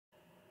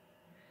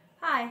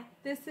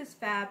This is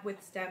Fab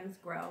with Stems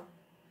Grow.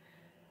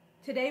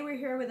 Today we're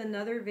here with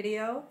another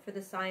video for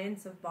the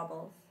science of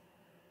bubbles.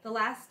 The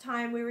last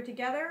time we were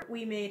together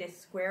we made a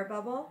square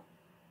bubble,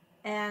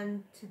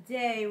 and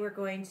today we're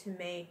going to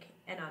make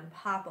an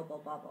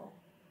unpoppable bubble.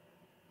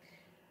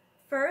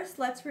 First,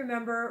 let's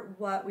remember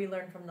what we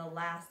learned from the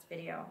last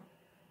video.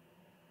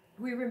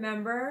 We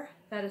remember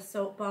that a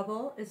soap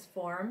bubble is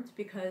formed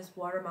because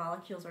water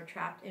molecules are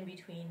trapped in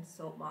between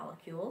soap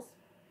molecules.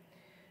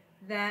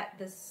 That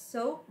the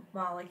soap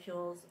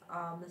molecules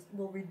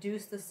will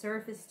reduce the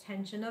surface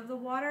tension of the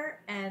water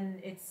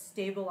and it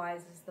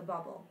stabilizes the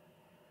bubble.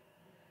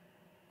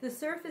 The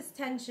surface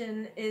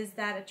tension is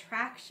that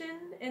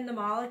attraction in the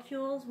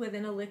molecules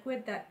within a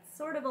liquid that's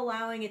sort of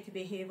allowing it to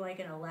behave like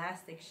an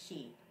elastic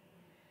sheet.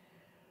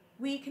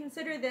 We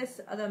consider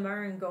this the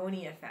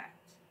Marangoni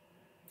effect.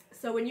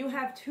 So when you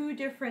have two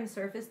different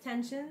surface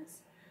tensions,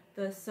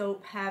 the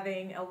soap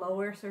having a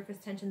lower surface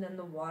tension than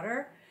the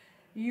water,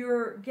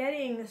 you're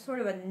getting sort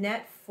of a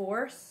net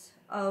force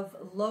of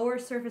lower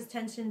surface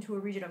tension to a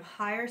region of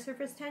higher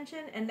surface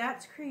tension, and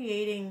that's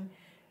creating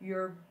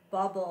your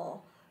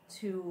bubble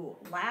to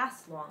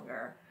last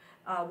longer.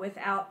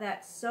 Without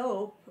that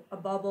soap, a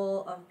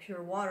bubble of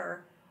pure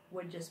water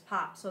would just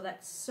pop. So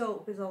that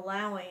soap is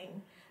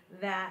allowing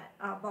that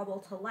bubble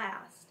to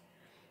last.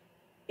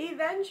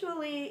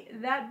 Eventually,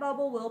 that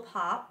bubble will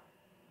pop.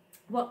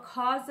 What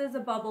causes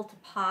a bubble to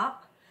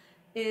pop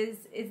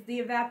is the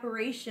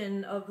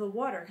evaporation of the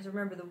water, because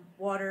remember the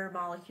water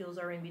molecules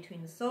are in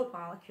between the soap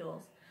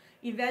molecules.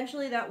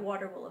 Eventually that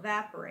water will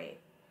evaporate.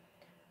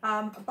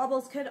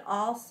 Bubbles could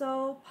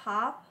also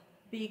pop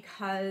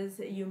because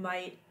you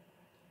might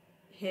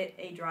hit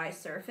a dry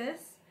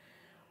surface,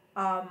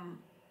 and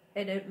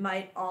it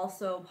might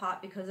also pop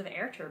because of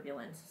air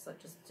turbulence,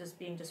 such as just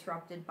being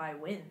disrupted by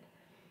wind.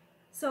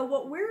 So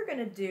what we're going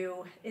to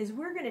do is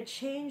we're going to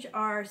change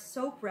our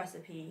soap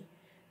recipe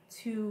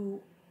to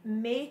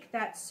make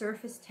that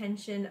surface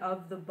tension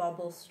of the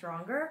bubble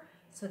stronger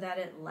so that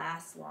it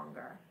lasts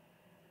longer.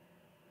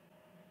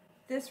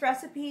 This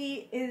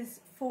recipe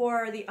is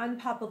for the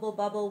unpoppable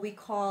bubble we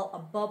call a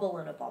bubble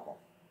in a bubble.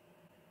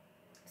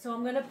 So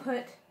I'm going to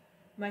put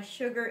my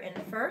sugar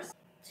in first,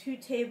 2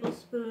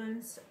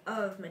 tablespoons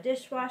of my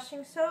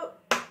dishwashing soap,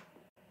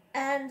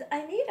 and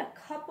I need a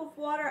cup of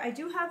water. I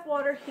do have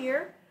water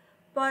here,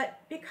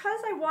 but because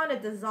I want to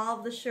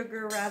dissolve the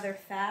sugar rather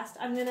fast,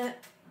 I'm going to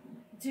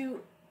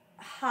do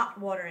hot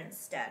water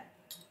instead,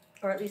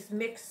 or at least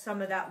mix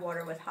some of that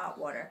water with hot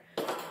water.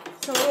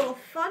 So a little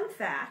fun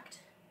fact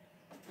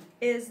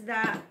is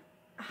that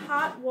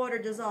hot water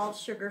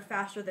dissolves sugar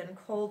faster than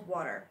cold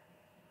water,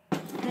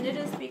 and it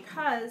is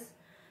because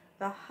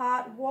the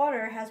hot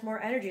water has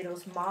more energy.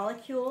 Those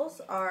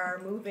molecules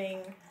are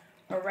moving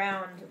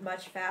around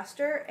much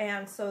faster,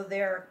 and so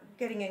they're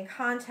getting in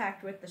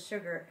contact with the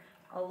sugar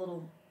a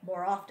little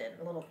more often,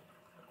 a little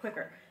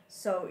quicker.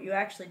 So you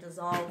actually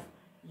dissolve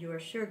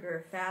your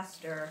sugar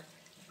faster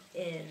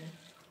in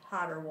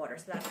hotter water.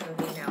 So that's what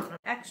we'll do now.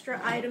 Extra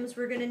items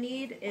we're going to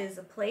need is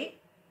a plate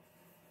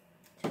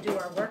to do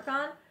our work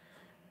on,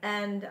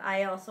 and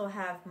I also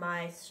have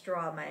my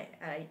straw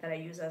that I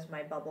use as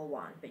my bubble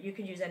wand, but you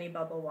can use any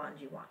bubble wand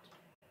you want.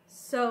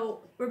 So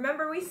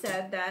remember we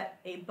said that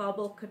a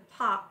bubble could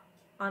pop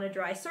on a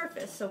dry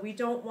surface, so we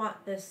don't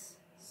want this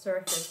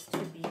surface to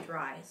be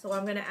dry. So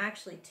I'm going to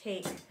actually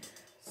take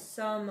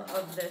some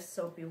of this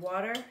soapy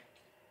water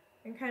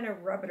and kind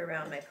of rub it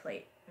around my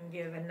plate and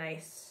give a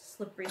nice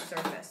slippery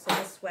surface. So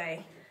this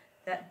way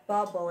that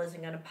bubble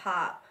isn't going to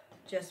pop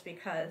just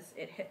because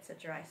it hits a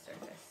dry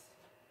surface.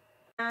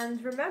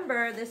 And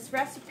remember, this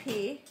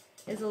recipe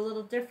is a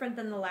little different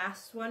than the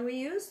last one we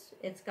used.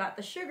 It's got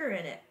the sugar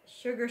in it.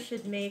 Sugar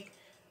should make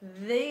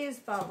these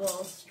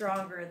bubbles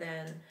stronger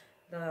than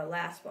the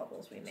last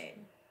bubbles we made.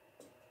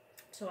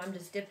 So I'm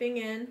just dipping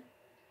in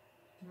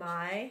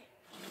my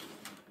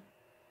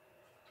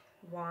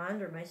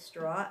wand or my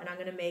straw, and I'm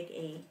going to make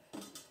a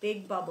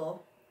big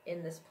bubble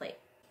in this plate.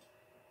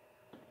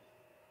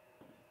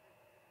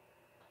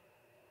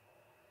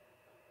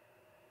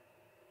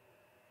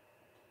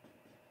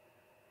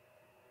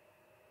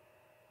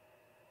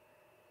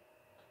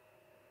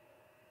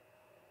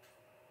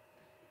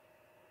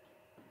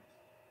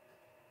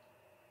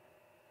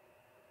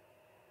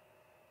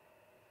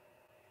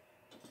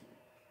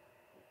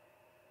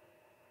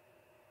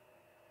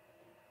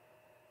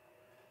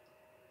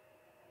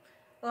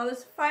 Well, I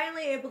was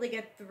finally able to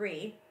get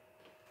 3,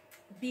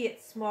 be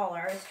it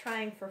smaller. I was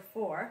trying for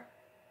 4.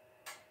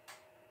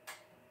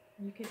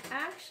 You can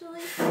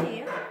actually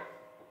see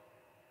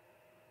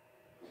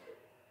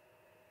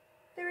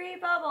 3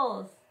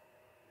 bubbles.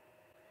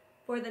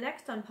 For the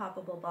next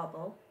unpoppable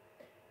bubble,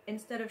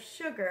 instead of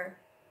sugar,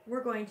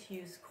 we're going to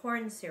use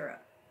corn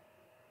syrup.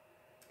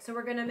 So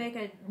we're going to make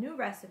a new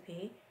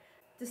recipe.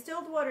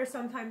 Distilled water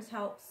sometimes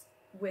helps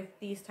with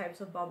these types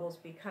of bubbles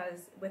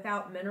because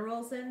without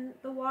minerals in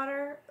the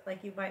water,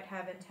 like you might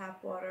have in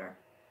tap water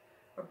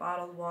or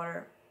bottled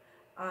water,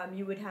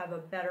 you would have a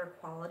better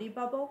quality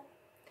bubble.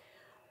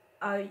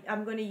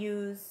 I'm going to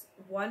use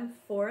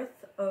 1/4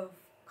 of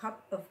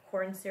cup of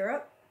corn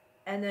syrup,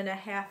 and then a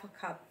half a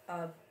cup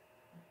of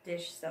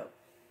dish soap.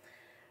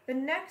 The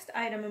next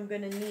item I'm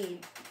going to need,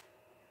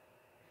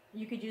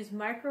 you could use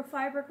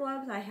microfiber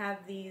gloves. I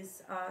have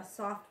these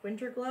soft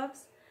winter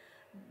gloves.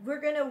 We're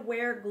going to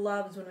wear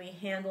gloves when we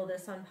handle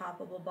this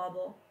unpoppable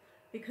bubble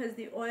because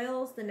the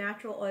oils, the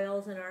natural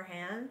oils in our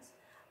hands,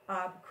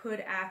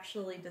 could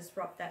actually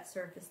disrupt that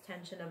surface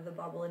tension of the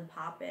bubble and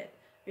pop it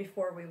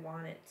before we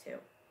want it to.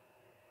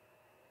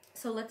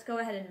 So let's go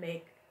ahead and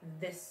make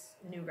this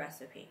new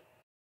recipe.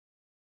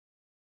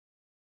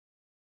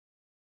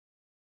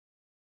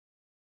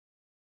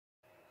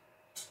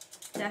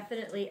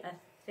 Definitely a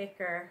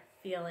thicker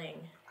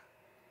feeling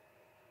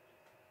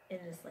in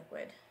this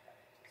liquid.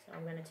 So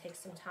I'm going to take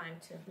some time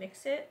to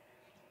mix it,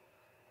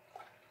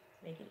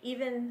 make it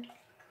even.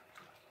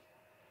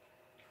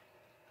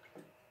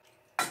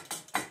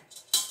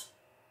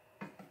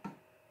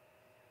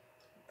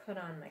 Put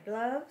on my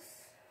gloves,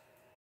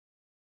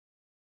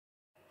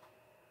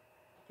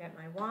 get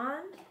my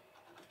wand.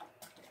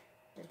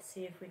 Let's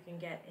see if we can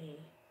get a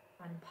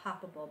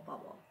unpoppable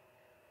bubble.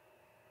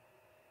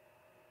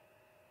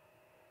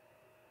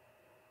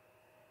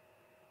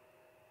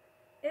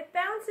 It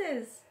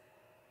bounces!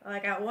 Well, I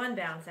got one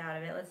bounce out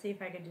of it. Let's see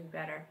if I can do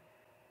better.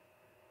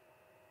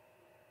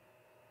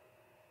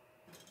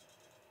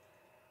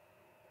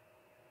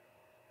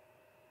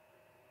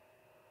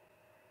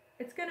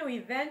 It's going to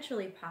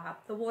eventually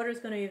pop. The water's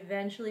going to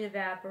eventually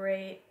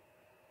evaporate.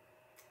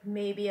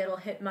 Maybe it'll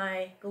hit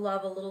my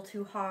glove a little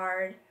too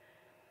hard.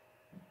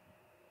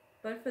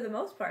 But for the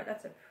most part,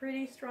 that's a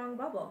pretty strong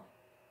bubble.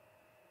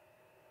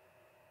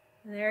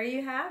 And there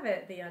you have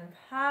it, the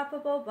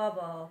unpoppable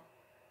bubble.